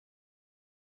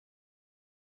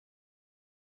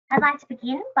I'd like to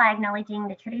begin by acknowledging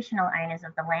the traditional owners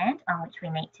of the land on which we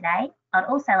meet today. I'd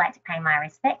also like to pay my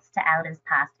respects to elders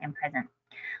past and present.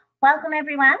 Welcome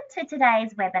everyone to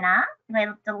today's webinar.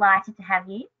 We're delighted to have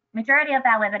you. Majority of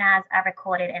our webinars are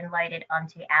recorded and loaded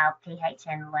onto our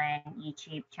PHN Learn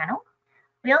YouTube channel.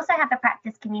 We also have a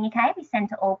practice communique we send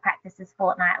to all practices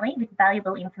fortnightly with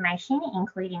valuable information,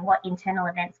 including what internal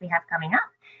events we have coming up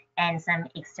and some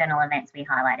external events we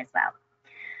highlight as well.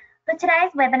 For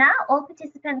today's webinar, all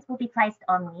participants will be placed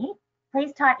on mute.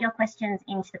 Please type your questions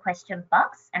into the question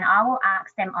box and I will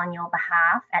ask them on your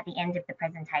behalf at the end of the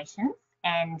presentations,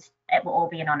 and it will all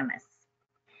be anonymous.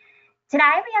 Today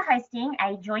we are hosting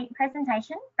a joint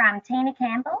presentation from Tina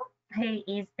Campbell, who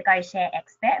is the GoShare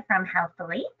expert from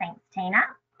Healthily. Thanks, Tina.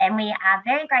 And we are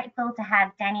very grateful to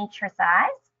have Danni Trezise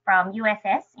from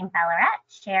UFS in Ballarat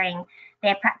sharing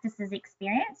their practices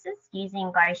experiences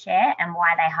using GoShare and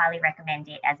why they highly recommend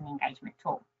it as an engagement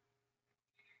tool.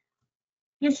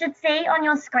 You should see on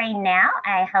your screen now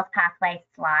a Health Pathways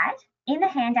slide. In the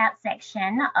handout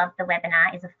section of the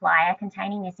webinar is a flyer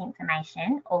containing this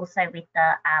information, also with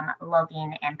the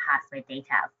login and password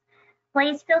details.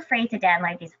 Please feel free to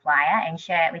download this flyer and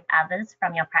share it with others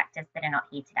from your practice that are not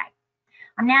here today.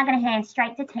 I'm now going to hand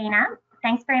straight to Tina.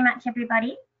 Thanks very much,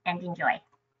 everybody, and enjoy.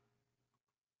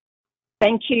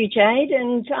 Thank you, Jade,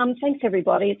 and thanks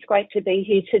everybody. It's great to be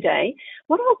here today.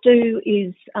 What I'll do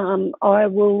is I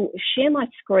will share my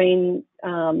screen,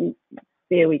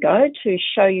 there we go, to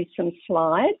show you some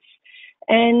slides,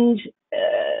 and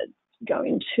go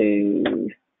into,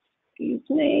 excuse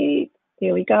me,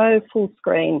 there we go, full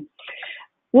screen.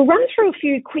 We'll run through a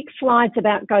few quick slides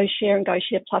about GoShare and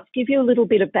GoShare Plus, give you a little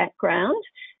bit of background,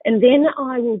 and then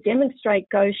I will demonstrate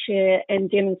GoShare and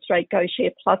demonstrate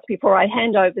GoShare Plus before I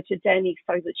hand over to Danni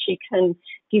so that she can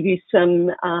give you some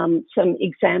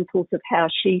examples of how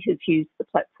she has used the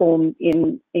platform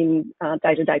in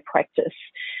day-to-day practice.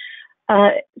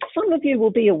 Some of you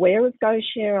will be aware of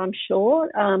GoShare, I'm sure,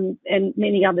 and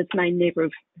many others may never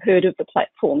have heard of the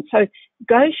platform. So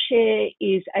GoShare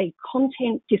is a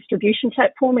content distribution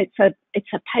platform. It's a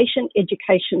patient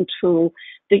education tool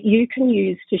that you can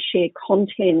use to share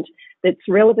content that's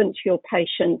relevant to your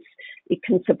patients. It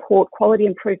can support quality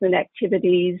improvement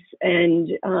activities, and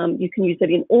you can use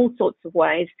it in all sorts of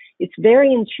ways. It's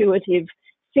very intuitive,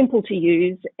 simple to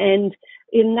use, and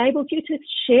it enables you to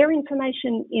share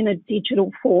information in a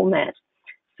digital format.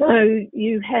 So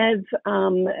you have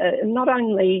not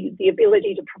only the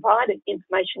ability to provide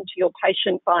information to your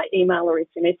patient by email or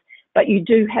SMS, but you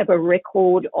do have a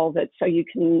record of it. So you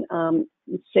can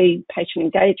see patient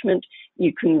engagement,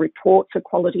 you can report for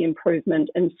quality improvement,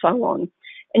 and so on.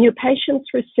 And your patients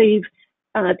receive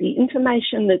the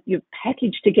information that you've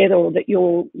packaged together, or that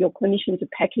your clinicians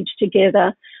have packaged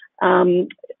together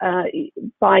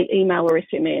by email or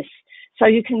SMS. So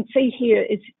you can see here,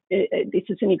 this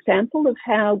is an example of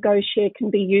how GoShare can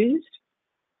be used.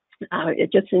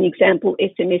 Just an example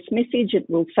SMS message, it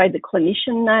will say the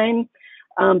clinician name,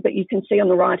 but you can see on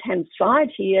the right-hand side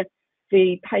here,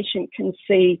 the patient can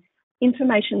see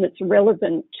information that's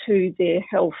relevant to their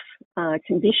health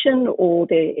condition or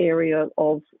their area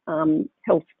of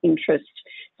health interest.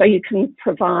 So you can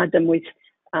provide them with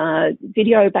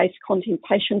video-based content,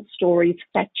 patient stories,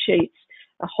 fact sheets,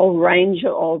 a whole range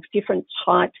of different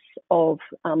types of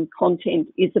content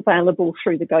is available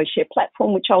through the GoShare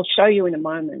platform, which I'll show you in a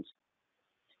moment.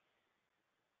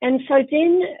 And so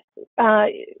then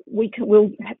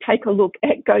we'll take a look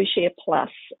at GoShare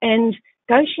Plus. And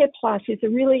GoShare Plus is a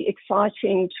really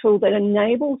exciting tool that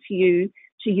enables you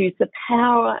to use the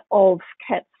power of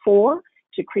Cat4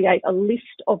 to create a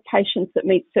list of patients that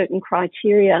meet certain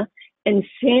criteria and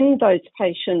send those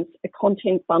patients a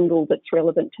content bundle that's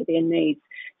relevant to their needs.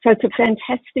 So it's a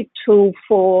fantastic tool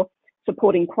for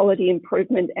supporting quality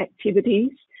improvement activities.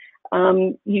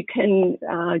 You can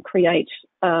create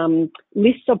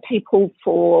lists of people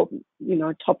for,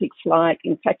 topics like,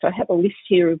 in fact, I have a list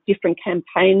here of different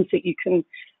campaigns that you can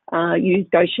use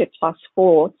GoShare Plus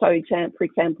for. So, for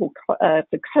example, for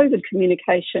COVID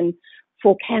communication,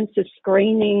 for cancer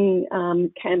screening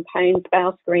campaigns,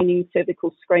 bowel screening,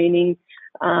 cervical screening,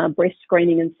 breast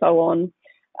screening, and so on.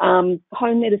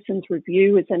 Home medicines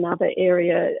review is another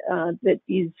area that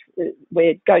is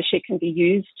where GoShare can be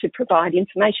used to provide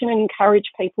information and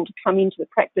encourage people to come into the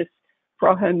practice for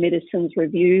a home medicines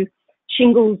review.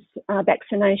 Shingles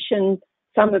vaccination,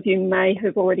 some of you may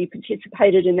have already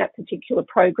participated in that particular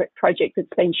project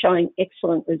that's been showing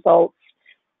excellent results.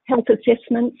 Health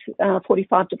assessments,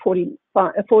 45 to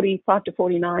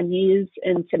 49 years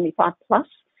and 75 plus.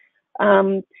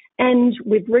 And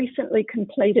we've recently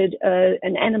completed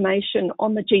an animation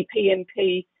on the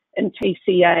GPMP and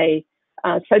TCA,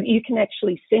 so that you can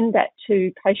actually send that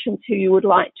to patients who you would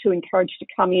like to encourage to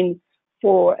come in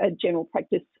for a general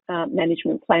practice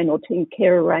management plan or team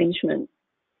care arrangement.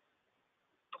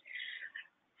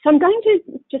 So I'm going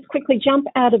to just quickly jump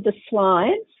out of the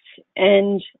slides,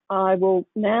 and I will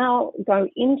now go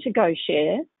into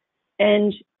GoShare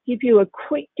and give you a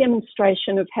quick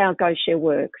demonstration of how GoShare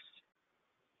works.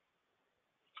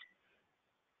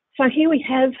 So here we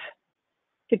have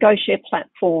the GoShare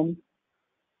platform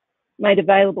made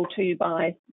available to you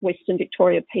by Western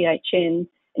Victoria PHN.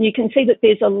 And you can see that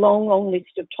there's a long, long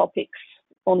list of topics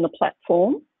on the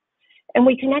platform. And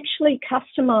we can actually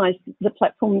customize the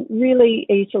platform really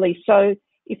easily. So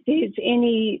if there's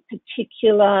any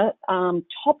particular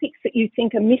topics that you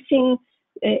think are missing,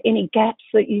 any gaps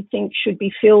that you think should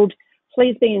be filled,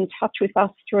 please be in touch with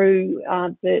us through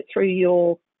the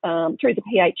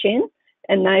PHN,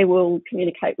 and they will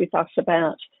communicate with us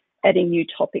about adding new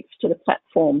topics to the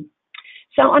platform.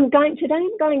 So today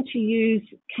I'm going to use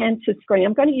cancer screening.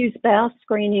 I'm going to use bowel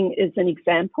screening as an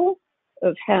example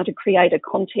of how to create a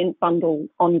content bundle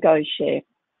on GoShare.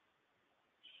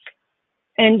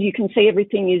 And you can see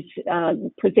everything is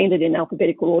presented in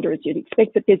alphabetical order as you'd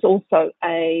expect, but there's also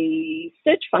a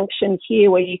search function here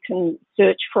where you can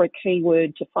search for a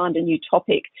keyword to find a new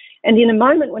topic. And in a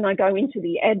moment when I go into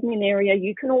the admin area,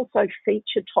 you can also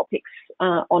feature topics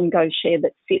on GoShare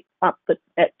that sit up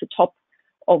at the top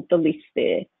of the list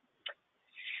there.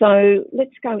 So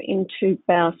let's go into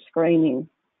bowel screening.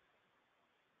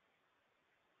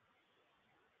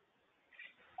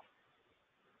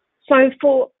 So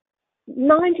for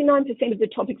 99% of the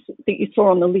topics that you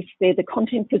saw on the list there, the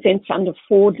content presents under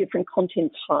 4 different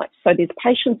content types. So there's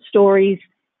patient stories,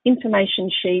 information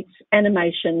sheets,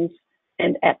 animations,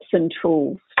 and apps and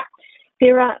tools.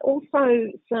 There are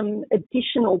also some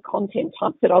additional content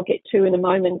types that I'll get to in a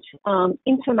moment.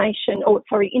 Interactive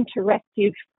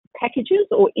packages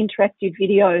or interactive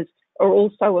videos are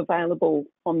also available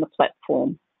on the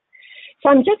platform. So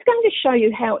I'm just going to show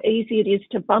you how easy it is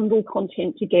to bundle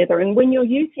content together. And when you're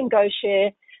using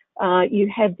GoShare,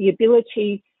 you have the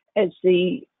ability as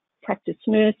the practice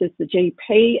nurse, as the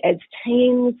GP, as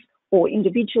teams or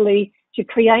individually to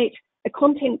create a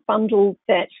content bundle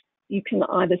that you can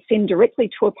either send directly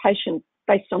to a patient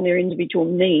based on their individual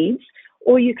needs,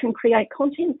 or you can create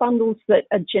content bundles that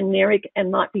are generic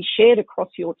and might be shared across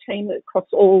your team, across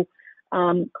all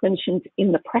clinicians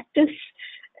in the practice.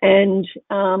 And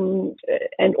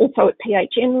also at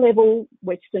PHN level,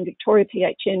 Western Victoria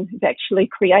PHN has actually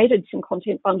created some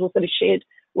content bundles that are shared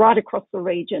right across the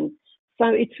region. So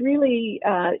it's really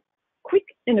quick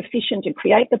and efficient to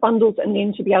create the bundles, and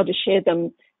then to be able to share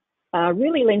them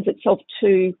really lends itself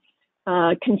to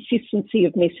consistency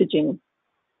of messaging.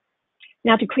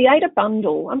 Now, to create a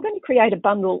bundle, I'm going to create a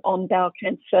bundle on bowel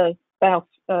cancer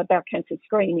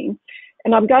screening,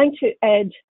 and I'm going to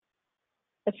add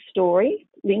a story,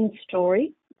 Lynn's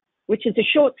story, which is a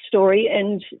short story,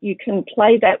 and you can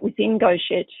play that within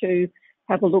GoShare to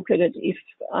have a look at it if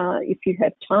you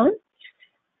have time.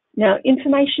 Now,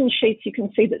 information sheets, you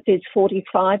can see that there's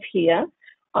 45 here.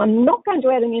 I'm not going to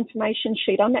add an information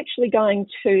sheet. I'm actually going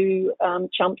to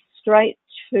jump straight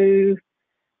to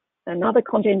another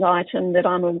content item that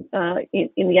I'm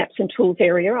in the apps and tools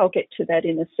area. I'll get to that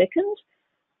in a second.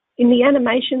 In the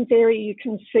animations area, you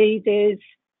can see there's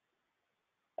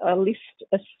a list,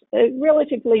 a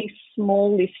relatively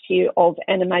small list here of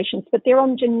animations, but they're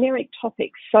on generic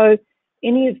topics. So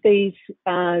any of these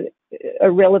are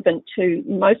relevant to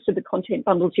most of the content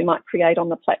bundles you might create on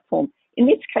the platform. In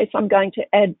this case, I'm going to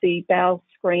add the bowel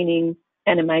screening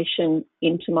animation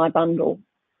into my bundle.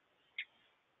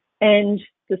 And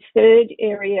the third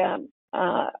area,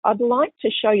 I'd like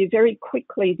to show you very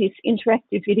quickly this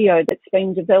interactive video that's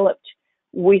been developed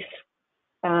with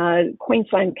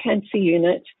Queensland Cancer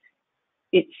Unit.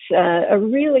 It's a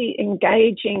really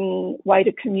engaging way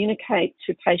to communicate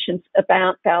to patients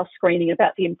about bowel screening,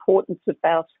 about the importance of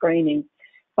bowel screening.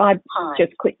 If I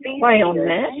just click play on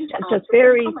that, and just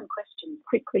very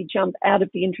quickly jump out of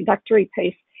the introductory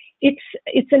piece.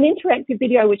 It's an interactive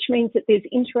video, which means that there's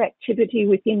interactivity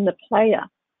within the player.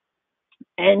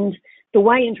 And the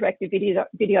way interactive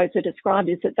videos are described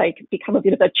is that they become a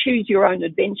bit of a choose your own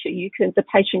adventure. The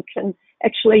patient can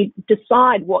actually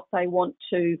decide what they want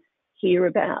to hear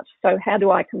about. So how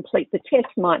do I complete the test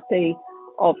might be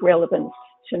of relevance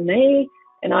to me,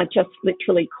 and I just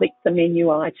literally click the menu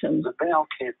item.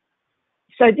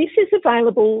 So this is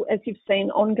available, as you've seen,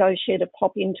 on GoShare to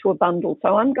pop into a bundle.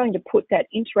 So I'm going to put that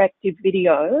interactive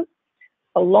video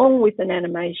along with an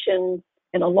animation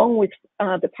and along with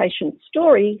the patient's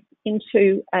story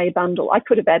into a bundle. I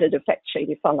could have added a fact sheet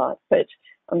if I like, but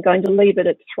I'm going to leave it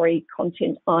at 3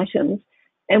 content items.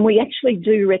 And we actually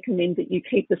do recommend that you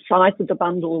keep the size of the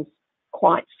bundles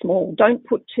quite small. Don't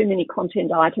put too many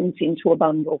content items into a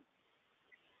bundle.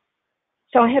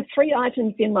 So I have 3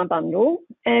 items in my bundle,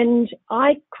 and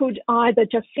I could either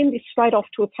just send this straight off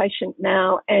to a patient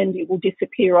now and it will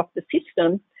disappear off the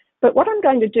system. But what I'm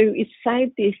going to do is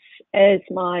save this as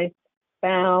my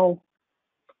bowel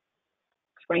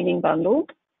screening bundle,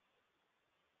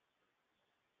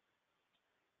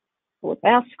 or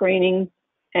bowel screening,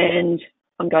 and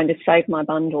I'm going to save my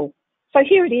bundle. So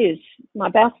here it is. My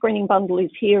bowel screening bundle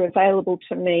is here, available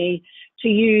to me to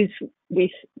use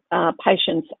with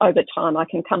patients over time. I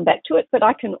can come back to it, but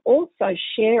I can also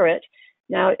share it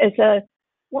now as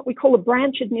what we call a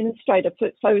branch administrator.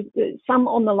 So some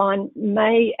on the line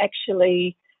may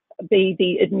actually be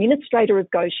the administrator of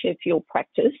GoShare for your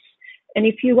practice. And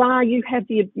if you are, you have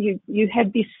this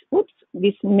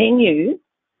menu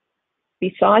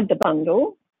beside the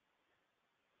bundle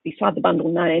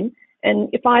name. And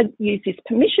if I use this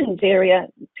permissions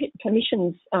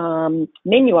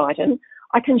menu item,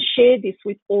 I can share this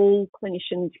with all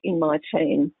clinicians in my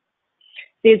team.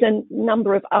 There's a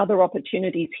number of other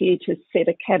opportunities here to set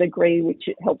a category, which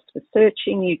it helps for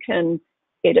searching. You can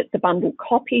edit the bundle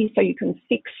copy, so you can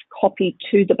fix copy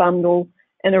to the bundle,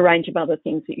 and a range of other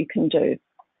things that you can do.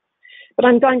 But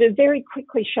I'm going to very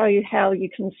quickly show you how you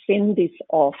can send this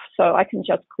off. So I can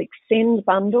just click Send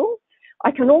Bundle. I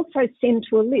can also send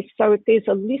to a list. So if there's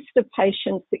a list of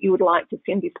patients that you would like to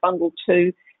send this bundle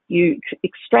to, you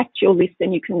extract your list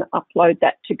and you can upload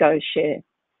that to GoShare.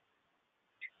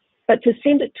 But to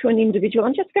send it to an individual,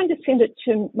 I'm just going to send it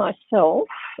to myself.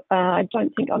 I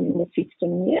don't think I'm in the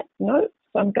system yet. No,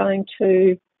 so I'm going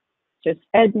to just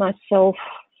add myself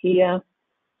here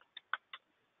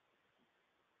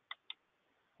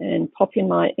and pop in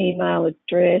my email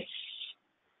address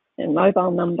and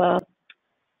mobile number.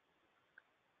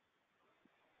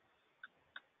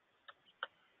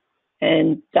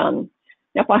 And done.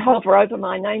 Now, if I hover over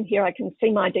my name here, I can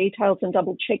see my details and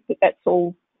double check that that's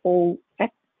all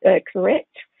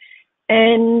correct.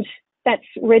 And that's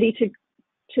ready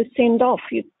to send off.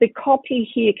 The copy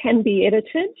here can be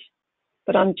edited,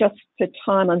 but for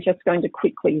time, I'm just going to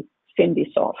quickly send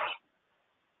this off.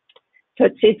 So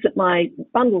it says that my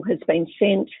bundle has been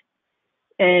sent,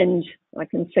 and I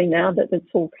can see now that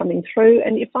it's all coming through.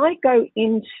 And if I go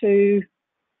into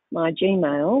my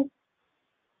Gmail,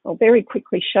 I'll very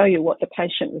quickly show you what the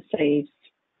patient receives.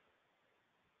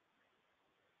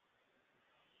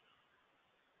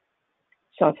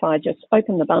 So if I just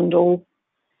open the bundle.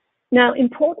 Now,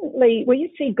 importantly, where you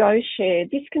see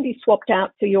GoShare, this can be swapped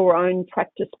out for your own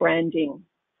practice branding.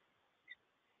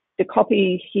 The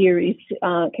copy here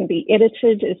can be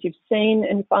edited, as you've seen,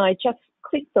 and if I just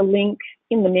click the link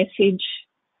in the message,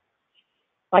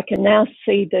 I can now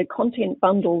see the content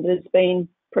bundle that has been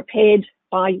prepared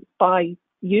by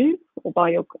you or by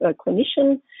your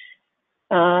clinician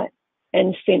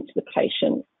and sent to the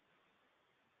patient.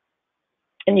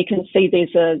 And you can see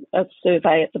there's a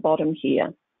survey at the bottom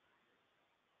here.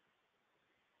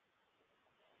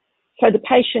 So the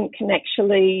patient can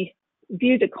actually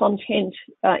view the content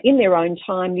in their own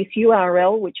time. This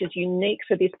URL, which is unique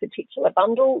for this particular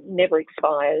bundle, never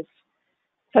expires.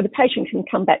 So the patient can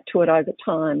come back to it over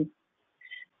time.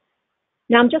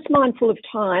 Now, I'm just mindful of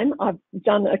time. I've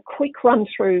done a quick run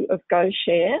through of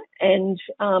GoShare, and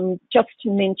just to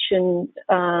mention,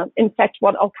 in fact,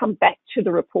 I'll come back to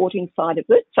the reporting side of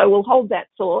it. So we'll hold that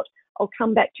thought. I'll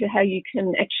come back to how you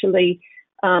can actually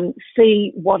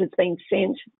see what has been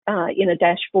sent in a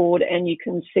dashboard, and you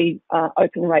can see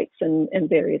open rates and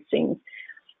various things.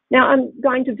 Now, I'm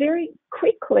going to very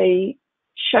quickly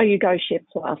show you GoShare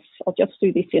Plus. I'll just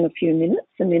do this in a few minutes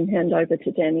and then hand over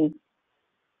to Danni.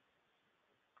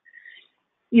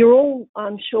 You're all,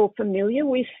 I'm sure, familiar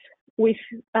with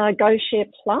GoShare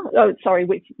Plus. Oh, sorry,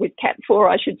 with CAP4,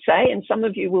 I should say, and some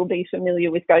of you will be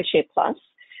familiar with GoShare Plus.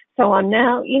 So I'm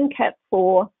now in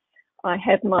CAP4. I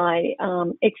have my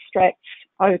extracts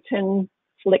open,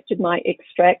 selected my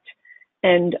extract,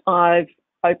 and I've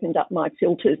opened up my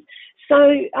filters.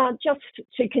 So just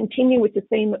to continue with the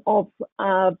theme of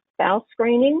bowel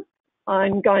screening,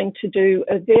 I'm going to do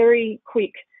a very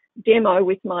quick demo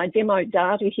with my demo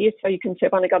data here, so you can see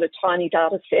I've only got a tiny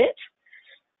data set,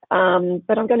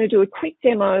 but I'm going to do a quick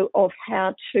demo of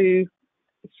how to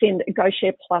send a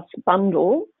GoShare Plus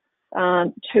bundle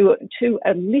to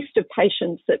a list of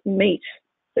patients that meet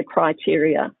the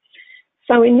criteria.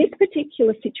 So in this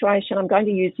particular situation, I'm going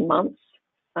to use months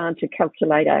to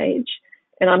calculate age,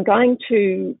 And I'm going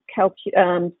to pop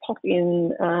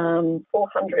in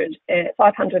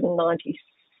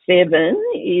 597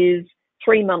 is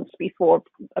 3 months before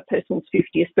a person's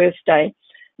 50th birthday.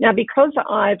 Now, because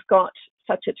I've got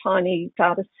such a tiny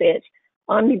data set,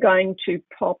 I'm going to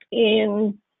pop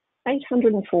in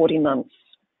 840 months.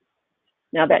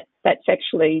 Now, that's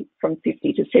actually from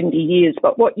 50 to 70 years,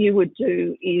 but what you would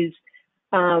do is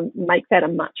make that a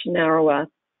much narrower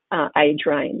age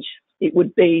range. It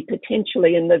would be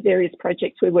potentially, in the various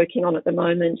projects we're working on at the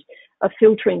moment, a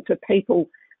filtering for people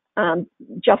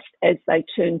just as they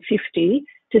turn 50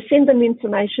 to send them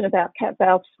information about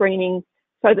Campbell screening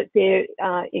so that they're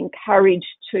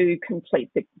encouraged to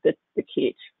complete the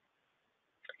kit.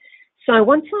 So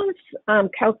once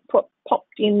I've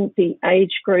popped in the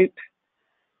age group,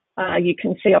 you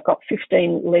can see I've got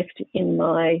 15 left in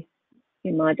my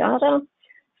data.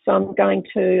 So I'm going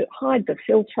to hide the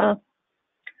filter.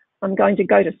 I'm going to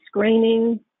go to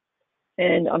screening,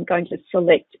 and I'm going to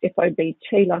select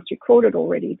FOBT, last recorded,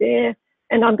 already there,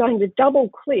 and I'm going to double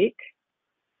click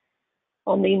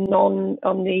on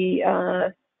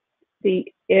the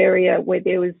area where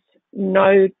there was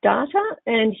no data,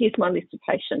 and here's my list of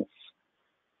patients.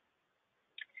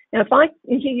 Now,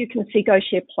 here you can see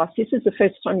GoShare Plus. This is the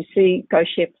first time you see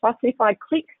GoShare Plus. If I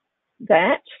click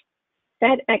that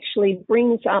actually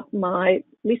brings up my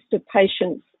list of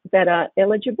patients that are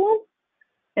eligible,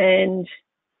 and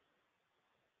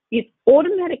it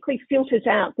automatically filters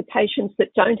out the patients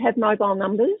that don't have mobile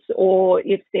numbers, or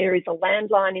if there is a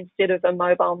landline instead of a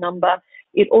mobile number,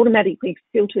 it automatically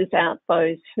filters out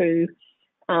those who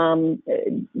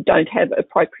don't have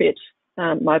appropriate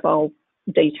mobile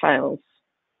details.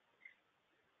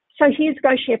 So here's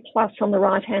GoShare Plus on the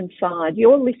right-hand side.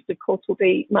 Your list, of course, will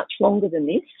be much longer than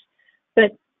this,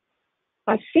 but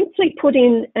I simply put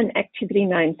in an activity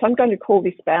name. So I'm going to call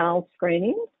this bowel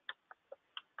screening.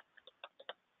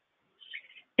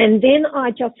 And then I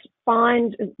just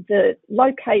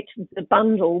locate the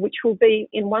bundle, which will be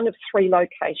in one of 3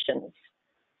 locations.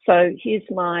 So here's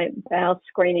my bowel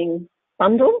screening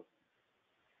bundle.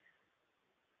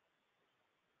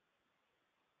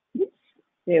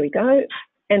 There we go.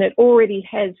 And it already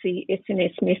has the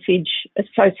SMS message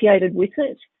associated with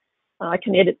it. I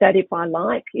can edit that if I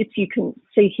like. You can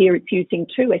see here it's using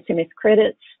 2 SMS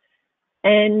credits.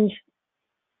 And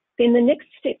then the next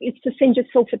step is to send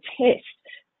yourself a test.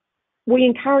 We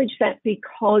encourage that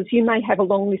because you may have a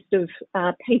long list of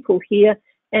people here,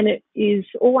 and it is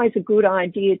always a good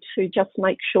idea to just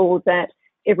make sure that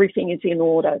everything is in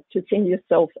order, to send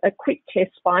yourself a quick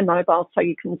test by mobile so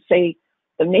you can see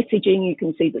the messaging, you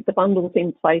can see that the bundle's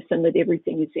in place and that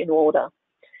everything is in order.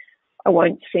 I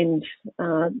won't send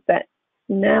that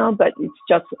now, but it's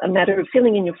just a matter of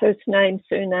filling in your first name,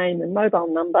 surname and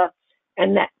mobile number,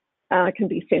 and that can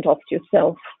be sent off to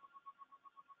yourself.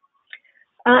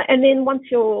 And then once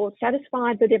you're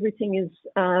satisfied that everything is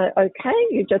okay,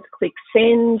 you just click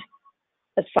send,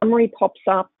 a summary pops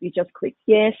up, you just click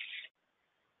yes,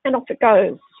 and off it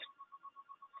goes.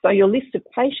 So your list of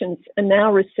patients are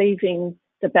now receiving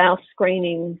the bowel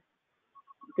screening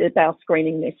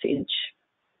message.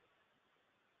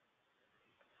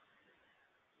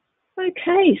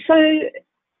 Okay, so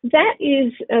that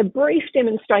is a brief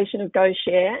demonstration of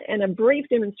GoShare and a brief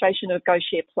demonstration of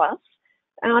GoShare Plus.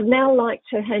 And I'd now like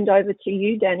to hand over to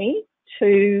you, Danny,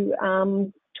 to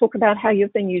talk about how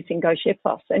you've been using GoShare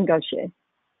Plus and GoShare.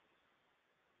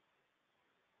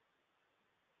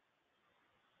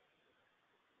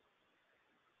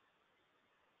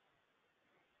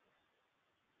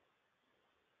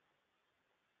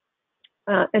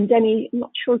 And Danny, I'm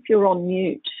not sure if you're on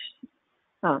mute.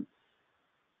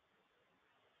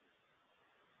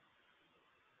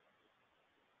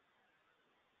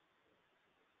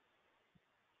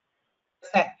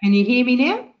 Can you hear me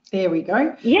now? There we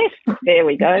go. Yes, there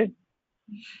we go.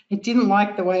 It didn't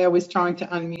like the way I was trying to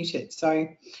unmute it. So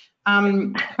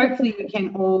hopefully you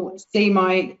can all see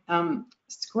my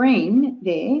screen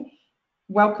there.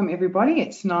 Welcome everybody.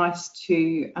 It's nice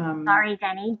to... Sorry,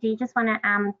 Danny. Do you just want to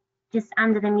just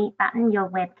under the mute button, your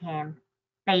webcam?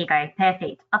 There you go.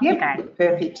 Perfect. Off you go.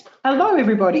 Perfect. Hello,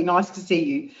 everybody. Nice to see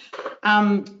you.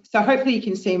 So hopefully you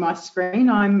can see my screen.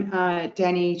 I'm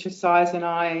Danni Trezise, and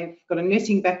I've got a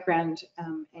nursing background,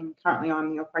 and currently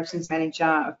I'm the operations manager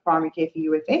of primary care for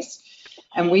UFS.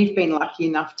 And we've been lucky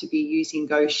enough to be using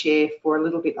GoShare for a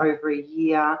little bit over a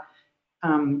year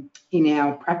in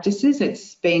our practices.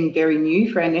 It's been very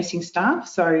new for our nursing staff,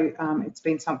 so it's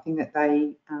been something that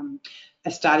they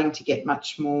are starting to get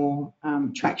much more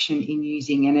traction in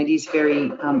using, and it is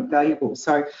very valuable.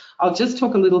 So I'll just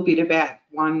talk a little bit about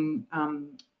one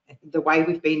the way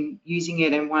we've been using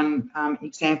it, and one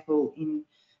example in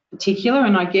particular.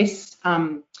 And I guess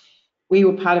we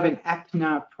were part of an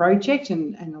APNA project,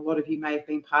 and a lot of you may have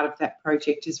been part of that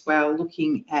project as well,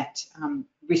 looking at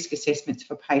risk assessments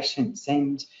for patients.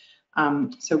 And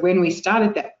so when we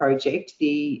started that project,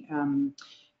 we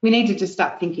needed to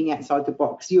start thinking outside the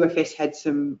box. UFS had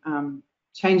some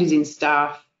changes in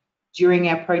staff during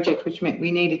our project, which meant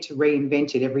we needed to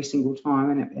reinvent it every single time,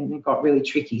 and it got really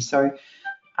tricky. So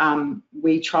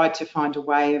we tried to find a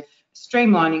way of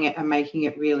streamlining it and making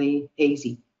it really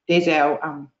easy. There's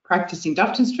our practice in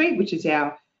Dufton Street, which is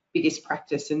our biggest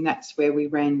practice, and that's where we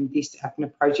ran this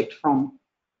APNA project from.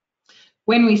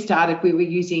 When we started, we were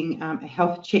using a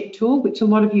health check tool, which a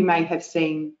lot of you may have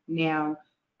seen now.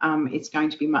 It's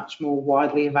going to be much more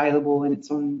widely available, and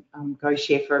it's on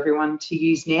GoShare for everyone to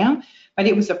use now. But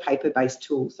it was a paper-based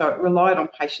tool, so it relied on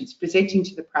patients presenting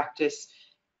to the practice,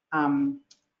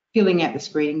 filling out the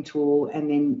screening tool, and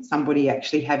then somebody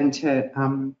actually having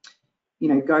to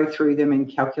go through them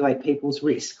and calculate people's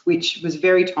risk, which was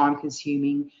very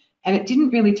time-consuming, and it didn't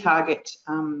really target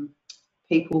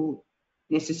people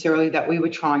necessarily that we were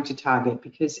trying to target,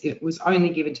 because it was only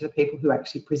given to the people who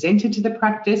actually presented to the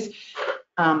practice.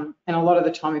 And a lot of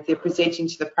the time, if they're presenting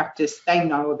to the practice, they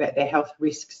know about their health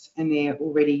risks and they're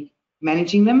already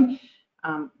managing them.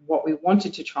 What we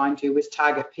wanted to try and do was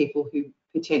target people who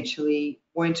potentially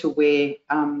weren't aware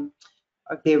of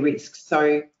their risks.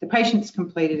 So the patients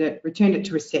completed it, returned it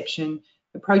to reception,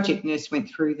 the project nurse went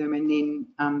through them, and then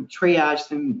triaged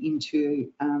them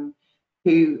into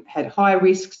who had high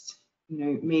risks,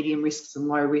 medium risks and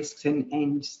low risks,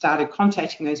 and started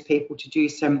contacting those people to do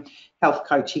some health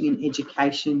coaching and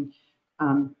education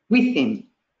with them.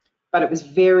 But it was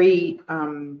very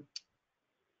time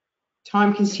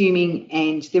consuming,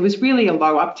 and there was really a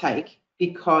low uptake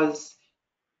because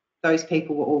those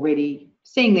people were already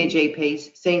seeing their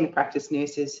GPs, seeing the practice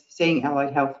nurses, seeing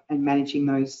allied health, and managing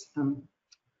those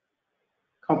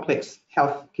complex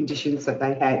health conditions that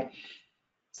they had.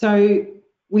 So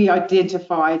we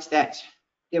identified that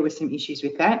there were some issues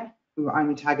with that. We were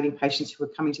only targeting patients who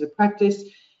were coming to the practice.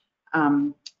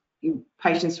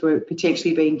 Patients were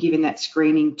potentially being given that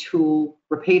screening tool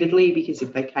repeatedly, because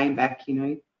if they came back,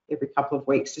 every couple of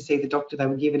weeks to see the doctor, they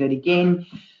were given it again.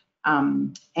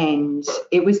 And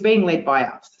it was being led by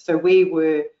us. So we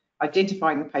were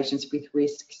identifying the patients with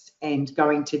risks and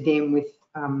going to them with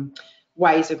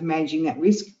ways of managing that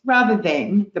risk, rather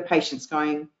than the patients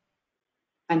going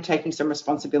and taking some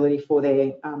responsibility for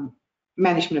their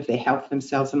management of their health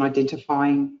themselves, and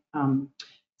identifying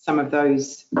some of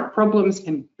those problems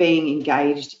and being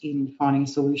engaged in finding a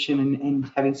solution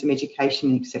and having some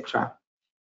education, etc.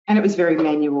 And it was very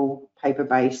manual,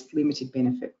 paper-based, limited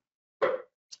benefit.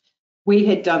 We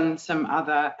had done some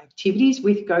other activities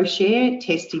with GoShare,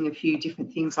 testing a few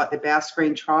different things like the bowel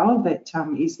screen trial that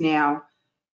is now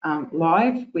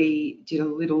live. We did a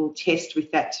little test with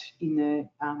that in the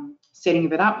setting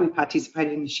of it up. We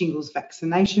participated in the shingles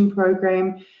vaccination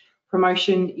program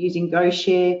promotion using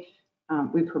GoShare.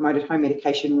 We promoted home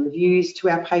medication reviews to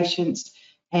our patients,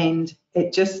 and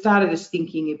it just started us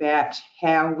thinking about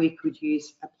how we could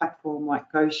use a platform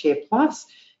like GoShare Plus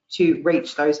to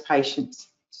reach those patients.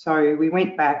 So we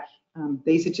went back.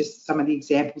 These are just some of the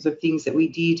examples of things that we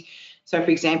did. So,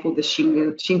 for example, the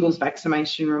shingles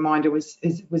vaccination reminder was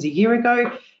a year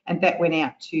ago, and that went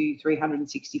out to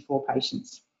 364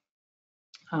 patients.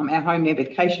 Our home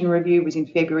medication review was in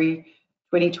February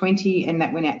 2020, and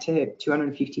that went out to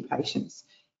 250 patients.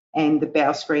 And the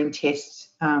bowel screen test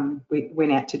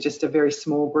went out to just a very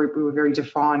small group. We were very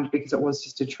defined because it was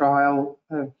just a trial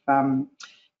of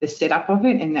the setup of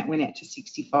it, and that went out to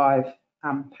 65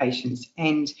 patients.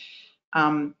 And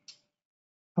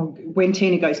when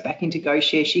Tina goes back into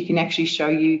GoShare, she can actually show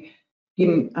you,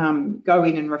 you can go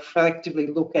in and reflectively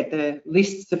look at the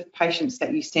lists of patients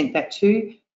that you sent that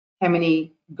to, how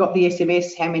many got the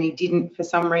SMS, how many didn't for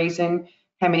some reason,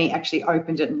 how many actually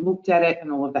opened it and looked at it,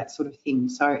 and all of that sort of thing.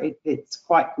 So it's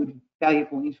quite good,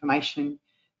 valuable information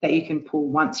that you can pull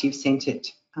once you've sent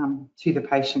it to the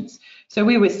patients. So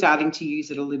we were starting to use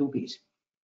it a little bit.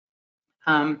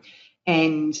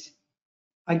 And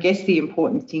I guess the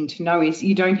important thing to know is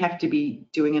you don't have to be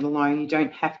doing it alone. You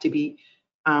don't have to be,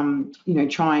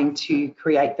 trying to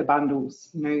create the bundles.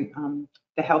 The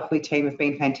Healthly team have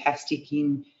been fantastic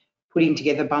in putting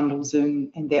together bundles,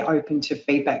 and they're open to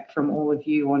feedback from all of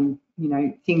you on,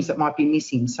 things that might be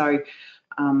missing. So,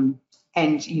 the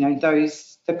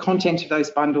content of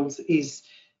those bundles is,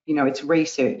 it's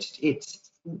researched, it's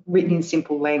written in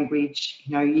simple language.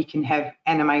 You can have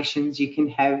animations, you can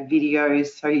have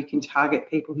videos, so you can target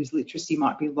people whose literacy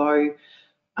might be low.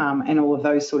 and all of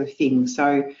those sort of things.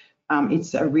 So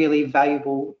it's a really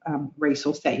valuable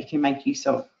resource that you can make use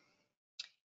of.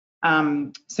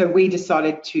 So we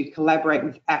decided to collaborate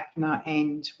with APNA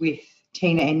and with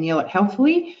Tina and Neil at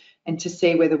Healthfully, and to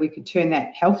see whether we could turn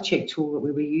that health check tool that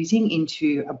we were using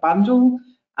into a bundle.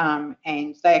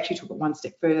 And they actually took it one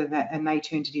step further than that, and they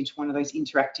turned it into one of those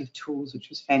interactive tools, which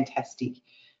was fantastic.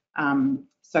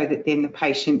 So that then the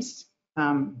patients,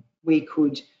 we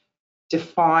could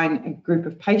define a group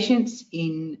of patients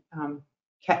in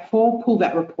Cat4, pull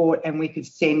that report, and we could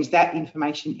send that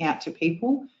information out to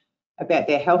people about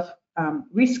their health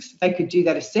risks. They could do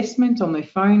that assessment on their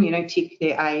phone, you know, tick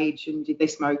their age and did they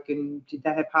smoke and did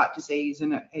they have heart disease,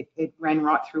 and it ran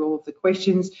right through all of the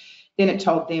questions. Then it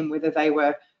told them whether they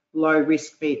were low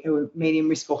risk, medium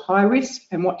risk or high risk,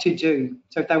 and what to do.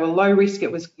 So if they were low risk,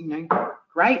 it was, you know,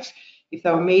 great. If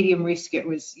they were medium risk, it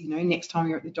was, you know, next time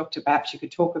you're at the doctor, perhaps you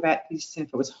could talk about this. And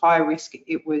if it was high risk,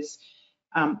 it was,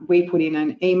 we put in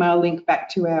an email link back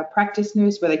to our practice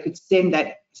nurse where they could send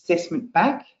that assessment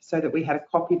back so that we had a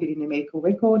copy of it in their medical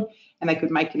record, and they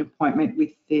could make an appointment with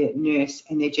their nurse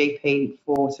and their GP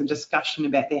for some discussion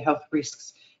about their health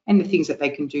risks and the things that they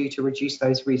can do to reduce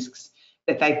those risks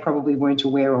that they probably weren't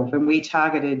aware of. And we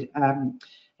targeted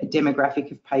a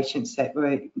demographic of patients that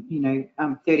were, you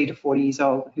know, 30 to 40 years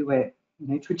old, who were, you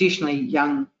know, traditionally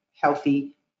young,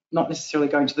 healthy, not necessarily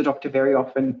going to the doctor very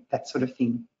often, that sort of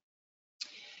thing.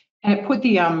 And it put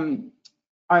the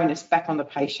onus back on the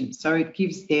patient. So it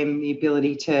gives them the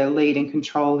ability to lead and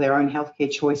control their own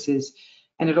healthcare choices.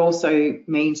 And it also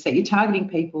means that you're targeting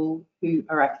people who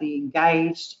are actually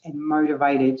engaged and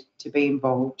motivated to be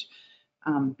involved,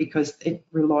 because it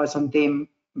relies on them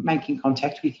making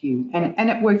contact with you. And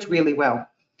it worked really well.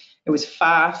 It was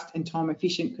fast and time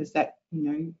efficient because that,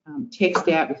 you know, text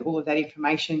out with all of that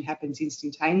information happens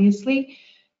instantaneously,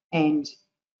 and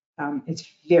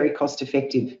it's very cost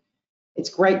effective. It's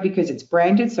great because it's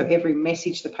branded, so every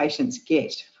message the patients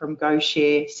get from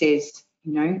GoShare says,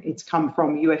 you know, it's come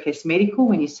from UFS Medical.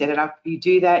 When you set it up, you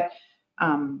do that.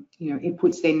 You know, it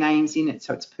puts their names in it,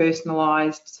 so it's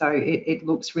personalised, so it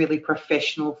looks really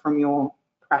professional from your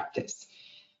practice.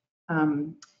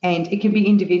 And it can be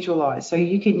individualised, so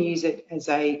you can use it as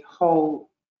a whole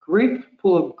group,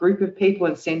 pull a group of people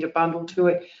and send a bundle to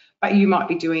it. But you might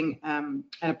be doing an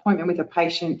appointment with a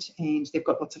patient and they've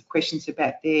got lots of questions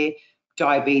about their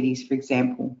diabetes, for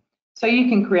example. So you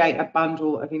can create a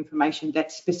bundle of information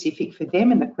that's specific for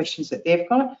them and the questions that they've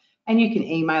got, and you can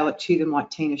email it to them like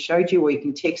Tina showed you, or you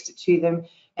can text it to them,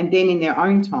 and then in their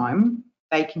own time,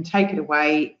 they can take it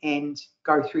away and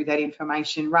go through that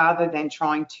information rather than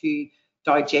trying to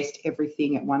digest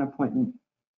everything at one appointment.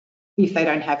 If they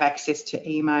don't have access to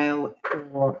email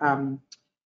or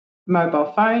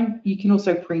mobile phone, you can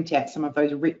also print out some of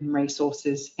those written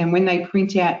resources. And when they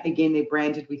print out, again, they're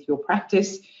branded with your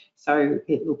practice, so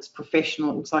it looks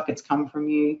professional, it looks like it's come from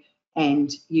you,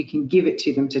 and you can give it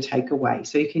to them to take away.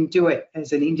 So you can do it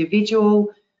as an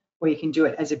individual or you can do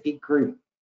it as a big group.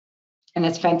 And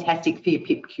it's fantastic for your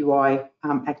PIP-QI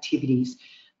activities,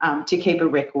 to keep a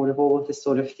record of all of the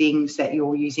sort of things that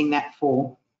you're using that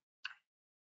for.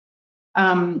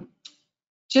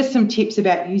 Just some tips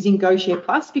about using GoShare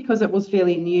Plus, because it was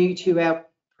fairly new to our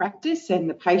practice and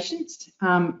the patients,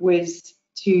 was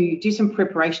to do some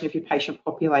preparation of your patient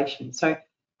population. So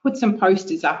put some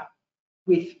posters up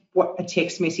with what a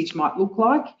text message might look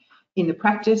like in the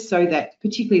practice, so that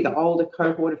particularly the older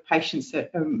cohort of patients that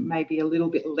are maybe a little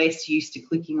bit less used to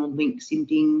clicking on links in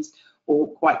things, or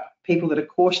quite people that are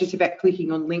cautious about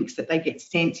clicking on links that they get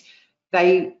sent,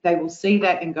 they will see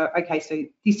that and go, okay, so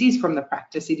this is from the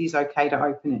practice, it is okay to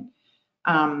open it.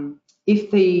 If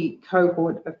the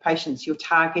cohort of patients you're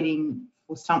targeting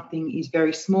for something is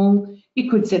very small,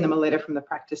 you could send them a letter from the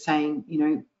practice saying, you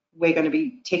know, we're going to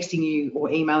be texting you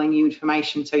or emailing you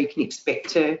information so you can expect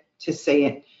to see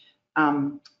it.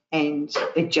 And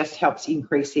it just helps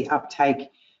increase the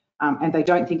uptake. And they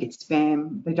don't think it's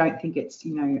spam. They don't think it's,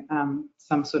 you know,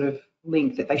 some sort of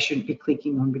link that they shouldn't be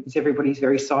clicking on, because everybody's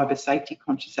very cyber safety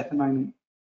conscious at the moment.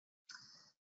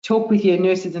 Talk with your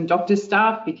nurses and doctors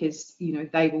staff, because, you know,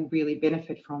 they will really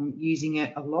benefit from using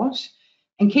it a lot.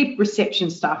 And keep reception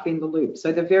staff in the loop.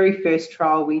 So the very first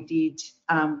trial we did,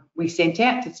 we sent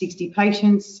out to 60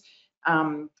 patients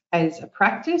as a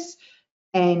practice,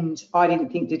 and I didn't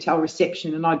think to tell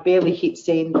reception, and I barely hit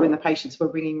send when the patients were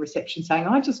ringing reception saying,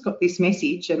 I just got this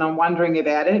message and I'm wondering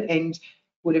about it, and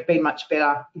would have been much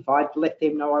better if I'd let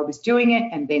them know I was doing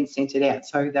it and then sent it out.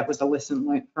 So that was a lesson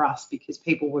learnt for us, because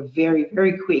people were very,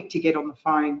 very quick to get on the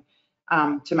phone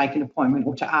to make an appointment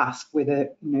or to ask whether,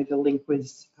 you know, the link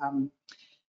was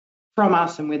from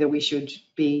us and whether we should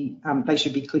be, they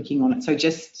should be clicking on it. So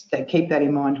just keep that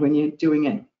in mind when you're doing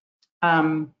it.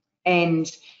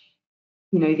 And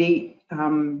you know,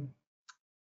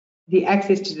 the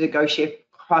access to the GoShare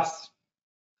plus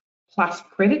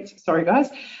credits, sorry guys,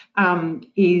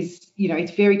 is, you know,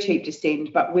 it's very cheap to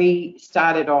send, but we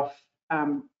started off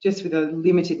just with a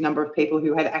limited number of people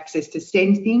who had access to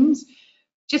send things,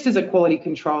 just as a quality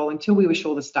control until we were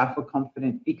sure the staff were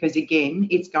confident, because again,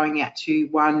 it's going out to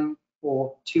 1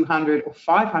 or 200 or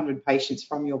 500 patients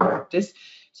from your practice.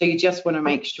 So you just want to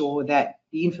make sure that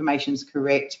the information's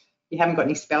correct, you haven't got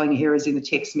any spelling errors in the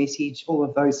text message, all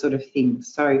of those sort of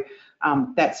things. So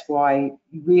that's why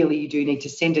really you do need to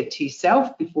send it to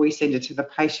yourself before you send it to the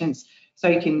patients, so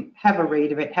you can have a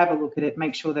read of it, have a look at it,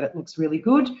 make sure that it looks really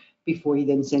good before you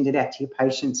then send it out to your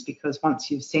patients, because once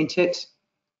you've sent it,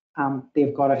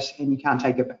 they've got it and you can't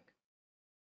take it back.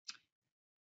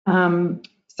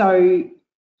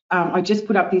 I just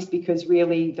put up this because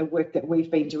really the work that we've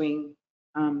been doing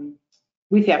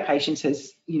with our patients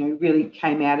has, you know, really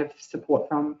came out of support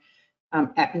from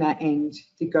APNA and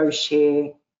the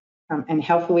GoShare and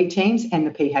Healthily teams and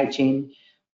the PHN,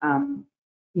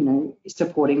 you know,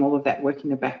 supporting all of that work in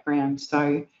the background.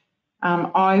 So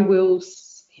I will,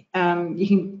 you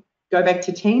can go back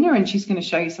to Tina and she's going to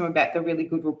show you some about the really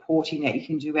good reporting that you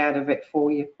can do out of it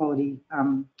for your quality,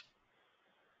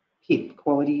 PIP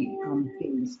quality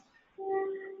things.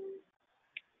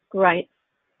 Great.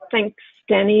 Thanks,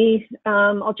 Danny.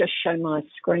 I'll just show my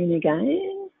screen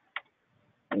again.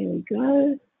 There we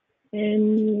go.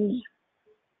 And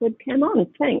webcam on,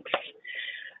 thanks.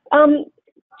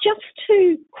 Just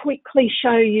to quickly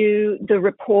show you the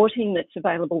reporting that's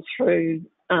available through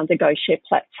the GoShare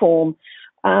platform,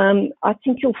 I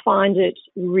think you'll find it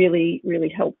really, really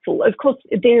helpful. Of course,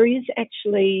 there is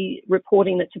actually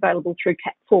reporting that's available through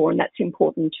Cat4, and that's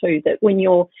important too, that when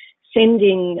you're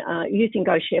sending, using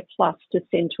GoShare Plus to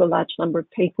send to a large number of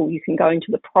people, you can go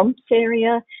into the prompts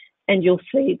area and you'll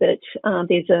see that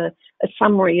there's a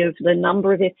summary of the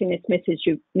number of SMS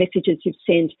messages you've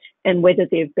sent and whether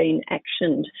they've been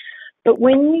actioned. But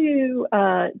when you,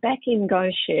 back in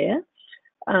GoShare,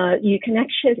 you can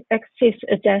access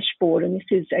a dashboard, and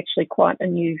this is actually quite a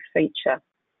new feature.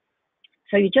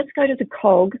 So you just go to the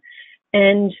cog,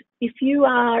 and if you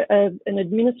are an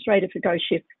administrator for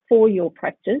GoShare for your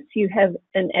practice, you have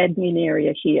an admin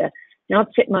area here. Now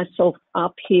I've set myself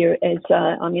up here as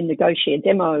I'm in the GoShare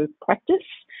demo practice,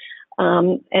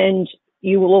 and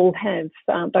you will all have,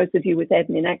 those of you with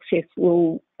admin access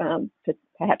will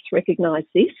perhaps recognise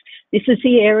this. This is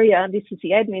the area, this is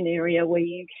the admin area where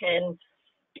you can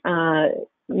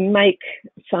make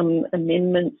some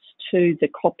amendments to the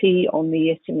copy on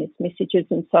the SMS messages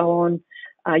and so on.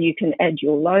 You can add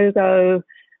your logo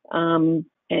and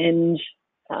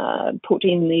put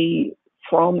in the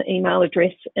from email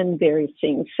address and various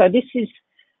things. So this is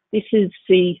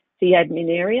the admin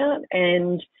area,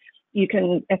 and you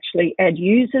can actually add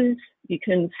users, you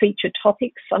can feature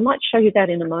topics. I might show you that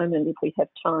in a moment if we have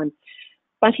time.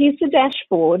 But here's the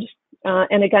dashboard,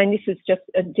 and again, this is just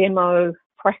a demo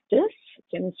practice,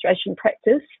 demonstration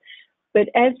practice, but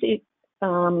as it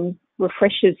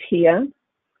refreshes here,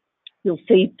 you'll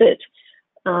see that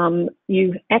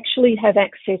you actually have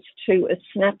access to a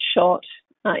snapshot,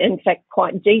 in fact,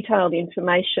 quite detailed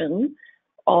information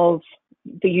of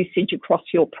the usage across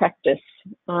your practice.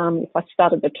 If I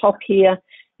start at the top here,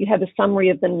 you have a summary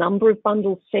of the number of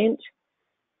bundles sent,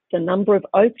 the number of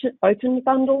open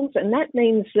bundles, and that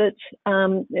means that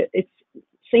it's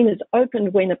seen as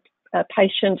opened when a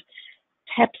patient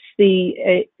taps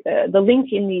the link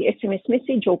in the SMS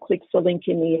message or clicks the link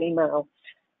in the email.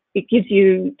 It gives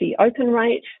you the open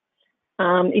rate.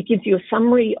 It gives you a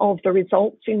summary of the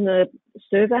results in the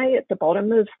survey at the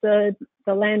bottom of the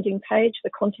landing page, the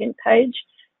content page.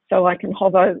 So I can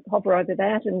hover over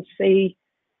that and see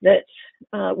that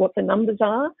what the numbers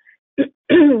are.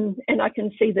 And I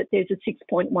can see that there's a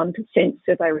 6.1%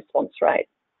 survey response rate.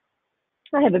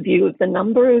 I have a view of the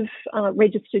number of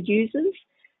registered users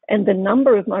and the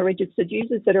number of my registered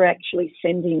users that are actually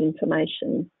sending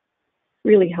information.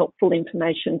 Really helpful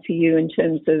information for you in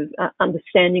terms of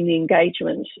understanding the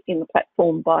engagement in the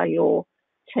platform by your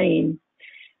team.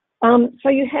 So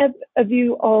you have a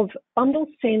view of bundles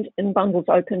sent and bundles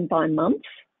opened by month,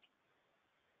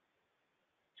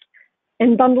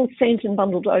 and bundles sent and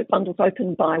bundles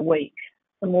opened by week,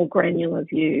 a more granular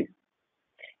view.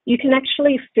 You can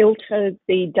actually filter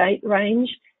the date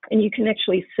range, and you can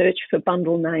actually search for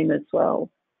bundle name as well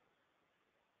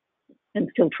and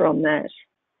filter on that.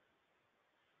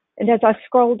 And as I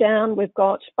scroll down, we've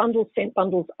got bundles sent,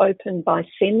 bundles opened by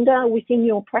sender within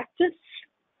your practice.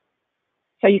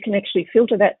 So you can actually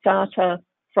filter that data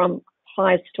from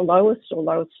highest to lowest or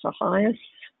lowest to highest,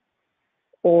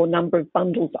 or number of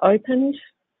bundles opened.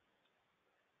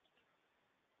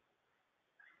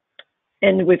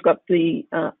 And we've got the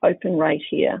open rate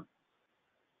here.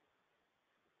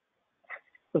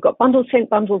 We've got bundles sent,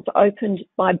 bundles opened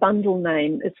by bundle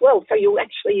name as well. So you'll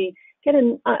actually get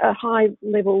a high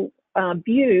level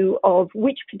view of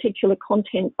which particular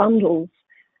content bundles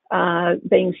are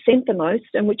being sent the most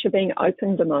and which are being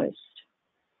opened the most.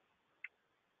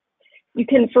 You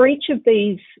can, for each of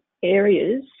these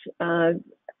areas,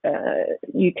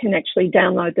 you can actually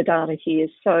download the data here.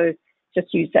 So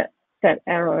just use that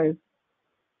arrow.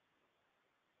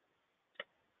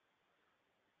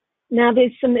 Now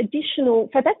there's some additional,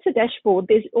 so that's a dashboard.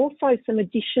 There's also some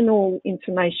additional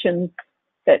information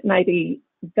that may be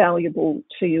valuable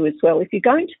to you as well. If you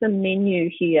go into the menu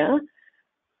here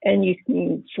and you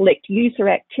can select User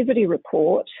Activity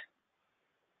Report,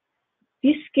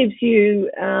 this gives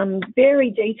you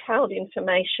very detailed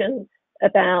information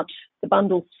about the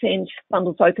bundles sent,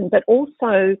 bundles opened, but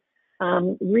also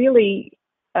really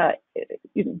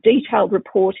detailed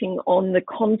reporting on the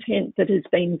content that has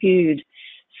been viewed.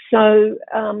 So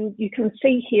you can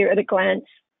see here at a glance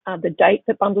the date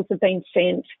that bundles have been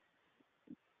sent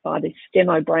by this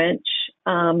demo branch,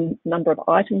 number of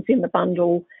items in the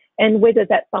bundle, and whether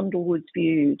that bundle was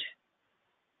viewed,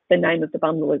 the name of the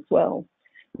bundle as well.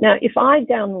 Now, if I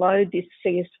download this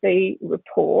CSV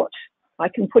report, I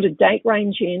can put a date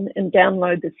range in and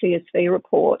download the CSV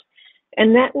report,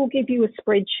 and that will give you a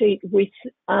spreadsheet with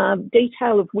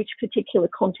detail of which particular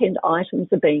content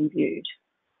items are being viewed,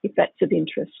 if that's of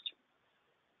interest.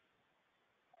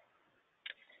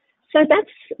 So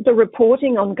that's the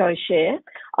reporting on GoShare.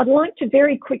 I'd like to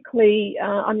very quickly,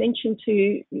 I mentioned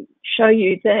to show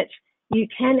you that you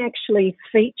can actually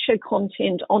feature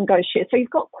content on GoShare. So you've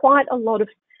got quite a lot of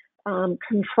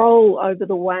control over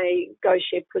the way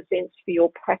GoShare presents for your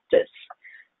practice.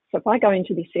 So if I go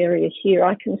into this area here,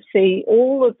 I can see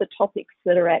all of the topics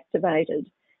that are activated.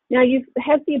 Now you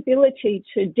have the ability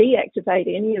to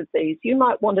deactivate any of these. You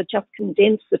might want to just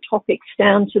condense the topics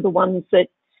down to the ones that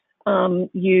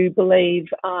you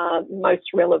believe are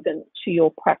most relevant to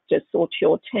your practice or to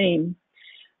your team.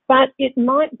 But it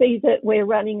might be that we're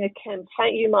running a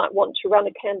campaign. You might want to run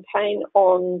a campaign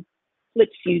on,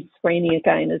 let's use screening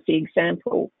again as the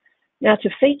example. Now to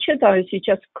feature those, you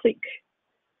just click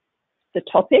the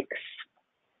topics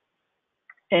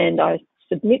and I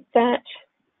submit that,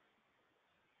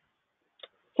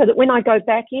 so that when I go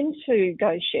back into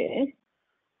GoShare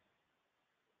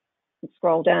and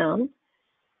scroll down,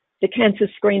 the cancer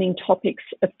screening topics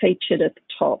are featured at the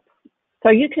top. So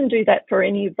you can do that for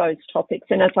any of those topics.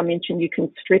 And as I mentioned, you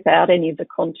can strip out any of the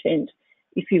content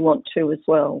if you want to as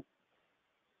well.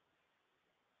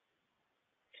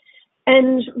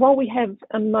 And while we have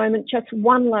a moment, just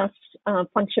one last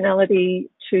functionality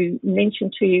to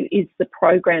mention to you is the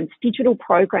programs, digital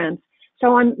programs.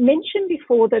 So I mentioned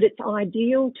before that it's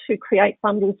ideal to create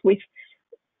bundles with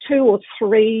 2 or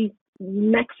 3,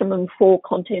 maximum 4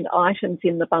 content items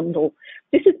in the bundle.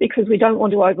 This is because we don't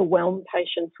want to overwhelm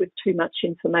patients with too much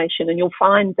information. And you'll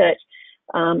find that,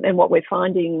 and what we're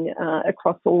finding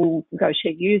across all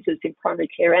GoShare users in primary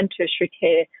care and tertiary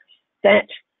care, that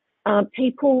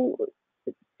people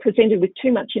presented with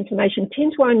too much information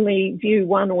tend to only view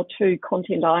 1 or 2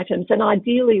 content items. And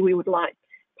ideally, we would like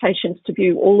patients to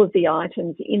view all of the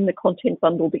items in the content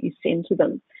bundle that you send to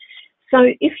them. So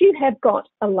if you have got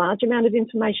a large amount of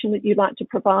information that you'd like to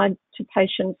provide to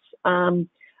patients,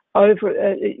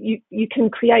 you can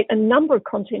create a number of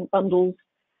content bundles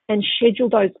and schedule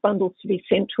those bundles to be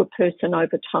sent to a person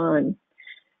over time.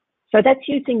 So that's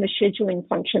using the scheduling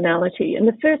functionality. And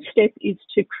the first step is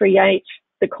to create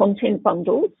the content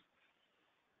bundles.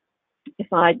 If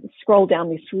I scroll down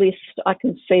this list, I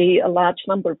can see a large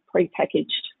number of prepackaged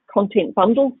content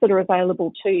bundles that are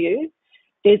available to you.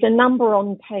 There's a number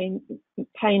on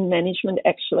pain management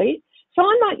actually. So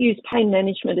I might use pain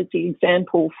management as the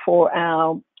example for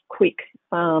our quick,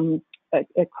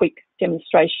 a quick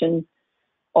demonstration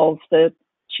of the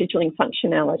scheduling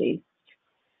functionality.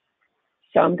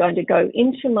 So I'm going to go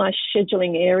into my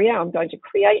scheduling area. I'm going to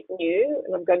create new,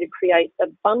 and I'm going to create a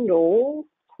bundle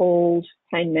called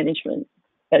pain management,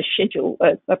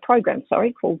 a program,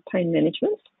 sorry, called pain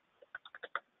management.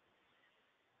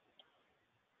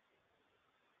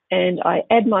 And I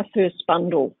add my first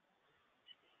bundle.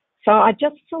 So I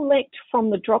just select from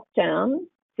the drop down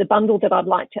the bundle that I'd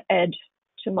like to add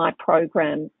to my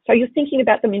program. So you're thinking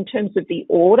about them in terms of the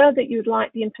order that you'd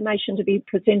like the information to be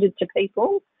presented to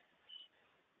people.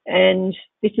 And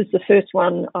this is the first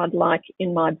one I'd like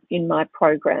in my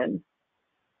program.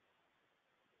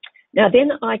 Now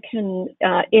then I can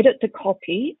edit the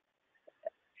copy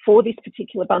for this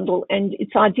particular bundle, and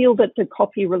it's ideal that the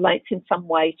copy relates in some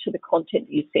way to the content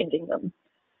you're sending them.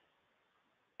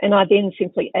 And I then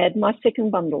simply add my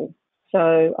second bundle.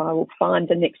 So I will find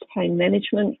the next pain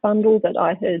management bundle that I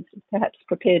had perhaps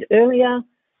prepared earlier.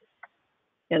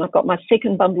 And I've got my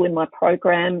second bundle in my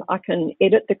program. I can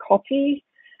edit the copy,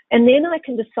 and then I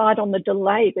can decide on the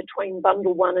delay between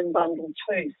bundle 1 and bundle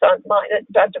 2. So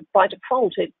by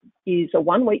default, it is a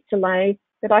 1 week delay,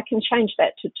 but I can change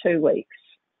that to 2 weeks.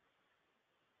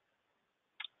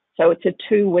 So it's a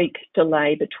 2 week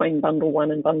delay between bundle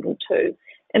 1 and bundle 2.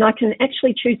 And I can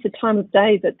actually choose the time of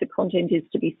day that the content is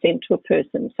to be sent to a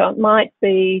person. So it might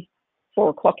be 4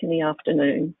 o'clock in the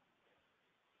afternoon.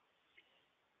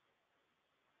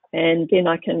 And then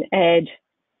I can add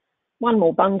one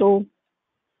more bundle.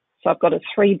 So I've got a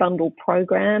 3 bundle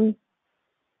program.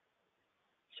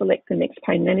 Select the next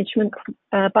pain management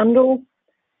bundle.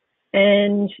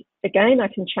 And again, I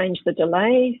can change the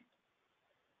delay,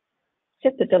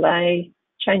 set the delay,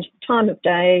 change the time of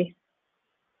day,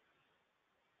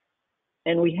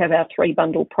 and we have our 3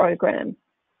 bundle program.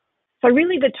 So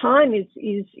really the time is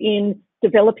in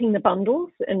developing the bundles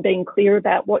and being clear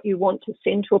about what you want to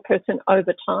send to a person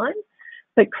over time.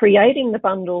 But creating the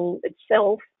bundle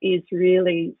itself is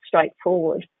really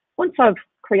straightforward. Once I've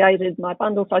created my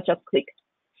bundles, I just click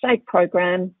Save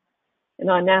Program, and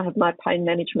I now have my pain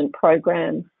management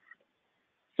program.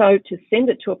 So to send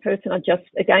it to a person, I just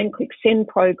again click Send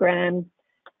Program.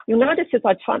 You'll notice as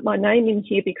I type my name in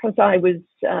here, because I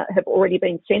have already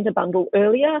been sent a bundle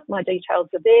earlier, my details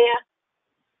are there.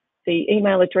 The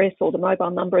email address or the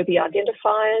mobile number are the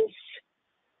identifiers.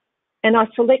 And I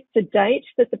select the date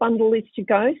that the bundle is to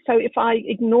go. So if I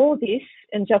ignore this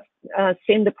and just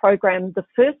send the program, the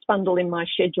first bundle in my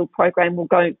scheduled program will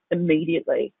go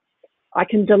immediately. I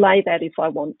can delay that if I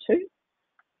want to.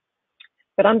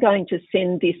 But I'm going to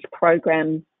send this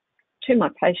program to my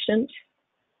patient.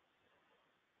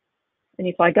 And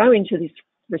if I go into this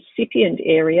recipient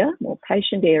area or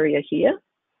patient area here,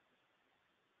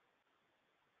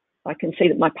 I can see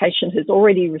that my patient has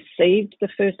already received the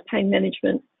first pain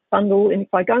management bundle. And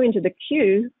if I go into the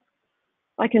queue,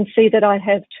 I can see that I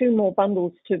have 2 more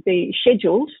bundles to be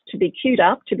scheduled, to be queued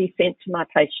up, to be sent to my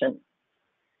patient.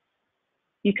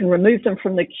 You can remove them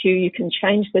from the queue. You can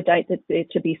change the date that they're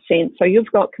to be sent. So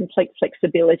you've got complete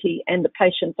flexibility, and the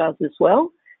patient does as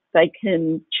well. They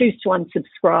can choose to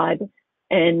unsubscribe,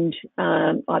 and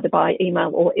either by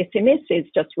email or SMS, there's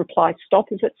just reply stop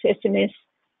as it's SMS.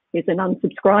 There's an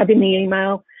unsubscribe in the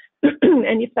email.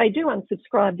 And if they do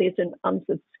unsubscribe, there's an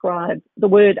unsubscribe, the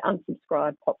word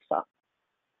unsubscribe pops up.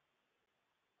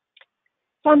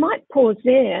 So I might pause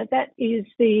there. That is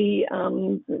the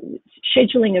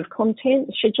scheduling of content,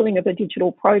 scheduling of a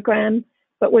digital program,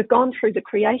 but we've gone through the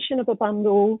creation of a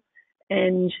bundle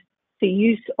and the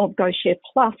use of GoShare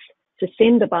Plus to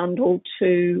send a bundle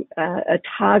to a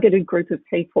targeted group of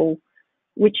people,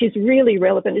 which is really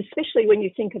relevant, especially when you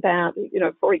think about,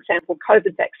 for example,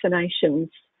 COVID vaccinations.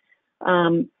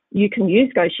 You can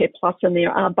use GoShare Plus, and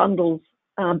there are bundles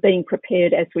being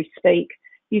prepared as we speak.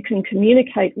 You can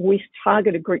communicate with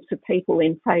targeted groups of people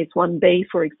in phase 1B,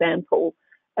 for example,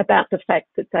 about the fact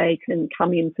that they can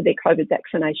come in for their COVID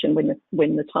vaccination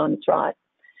when the time is right.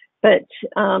 But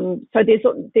so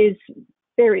there's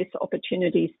various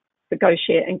opportunities for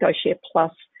GoShare and GoShare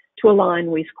Plus to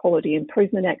align with quality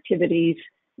improvement activities,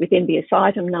 with NBS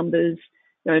item numbers,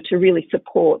 to really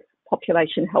support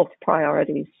population health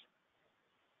priorities.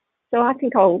 So I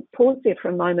think I'll pause there for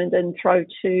a moment and throw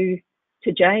to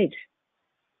Jade.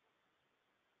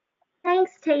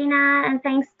 Thanks, Tina, and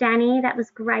thanks, Danny. That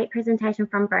was great presentation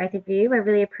from both of you. We're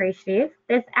really appreciative.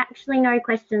 There's actually no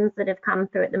questions that have come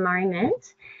through at the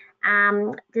moment.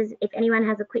 If anyone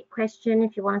has a quick question,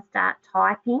 if you want to start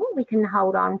typing, we can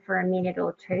hold on for a minute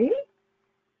or two.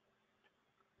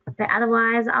 But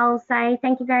otherwise, I'll say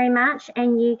thank you very much,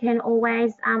 and you can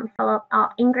always follow up. Oh,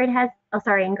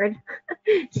 Ingrid.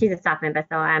 She's a staff member,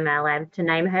 so I'm allowed to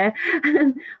name her.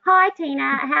 Hi,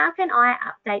 Tina. How can I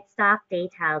update staff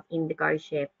details in the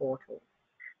GoShare portal?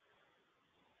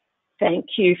 Thank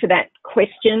you for that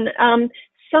question. I'll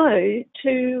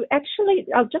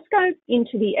just go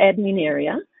into the admin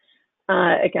area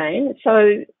again.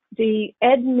 So the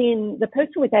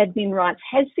person with admin rights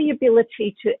has the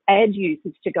ability to add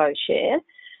users to GoShare.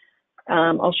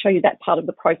 I'll show you that part of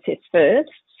the process first.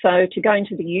 So to go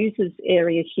into the users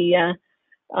area here,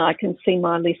 I can see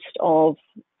my list of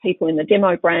people in the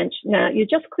demo branch. Now you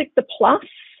just click the plus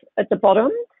at the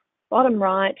bottom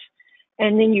right,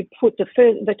 and then you put the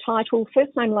title,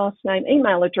 first name, last name,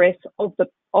 email address of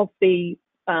the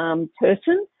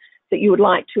person. that you would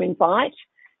like to invite.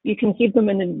 You can give them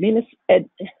an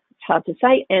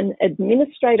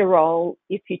administrator role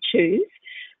if you choose.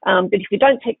 But if you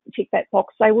don't tick that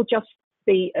box, they will just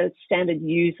be a standard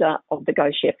user of the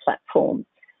GoShare platform.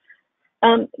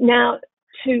 Now,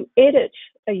 to edit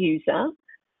a user,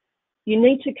 you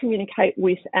need to communicate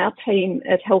with our team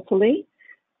at Helpfully.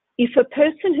 If a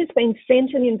person has been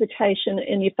sent an invitation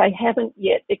and if they haven't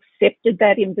yet accepted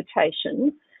that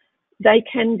invitation, they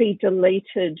can be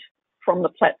deleted from the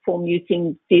platform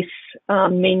using this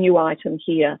menu item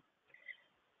here.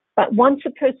 But once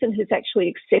a person has actually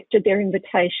accepted their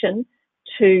invitation,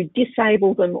 to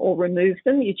disable them or remove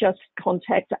them, you just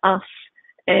contact us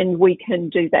and we can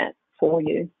do that for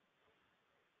you.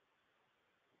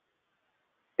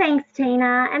 Thanks,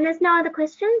 Tina. And there's no other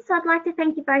questions, so I'd like to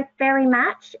thank you both very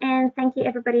much, and thank you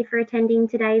everybody for attending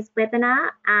today's webinar.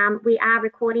 We are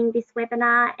recording this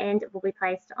webinar and it will be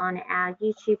placed on our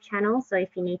YouTube channel, so if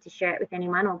you need to share it with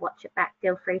anyone or watch it back,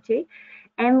 feel free to.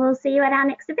 And we'll see you at our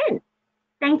next event.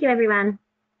 Thank you, everyone.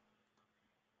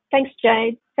 Thanks,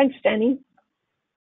 Jade. Thanks, Danny.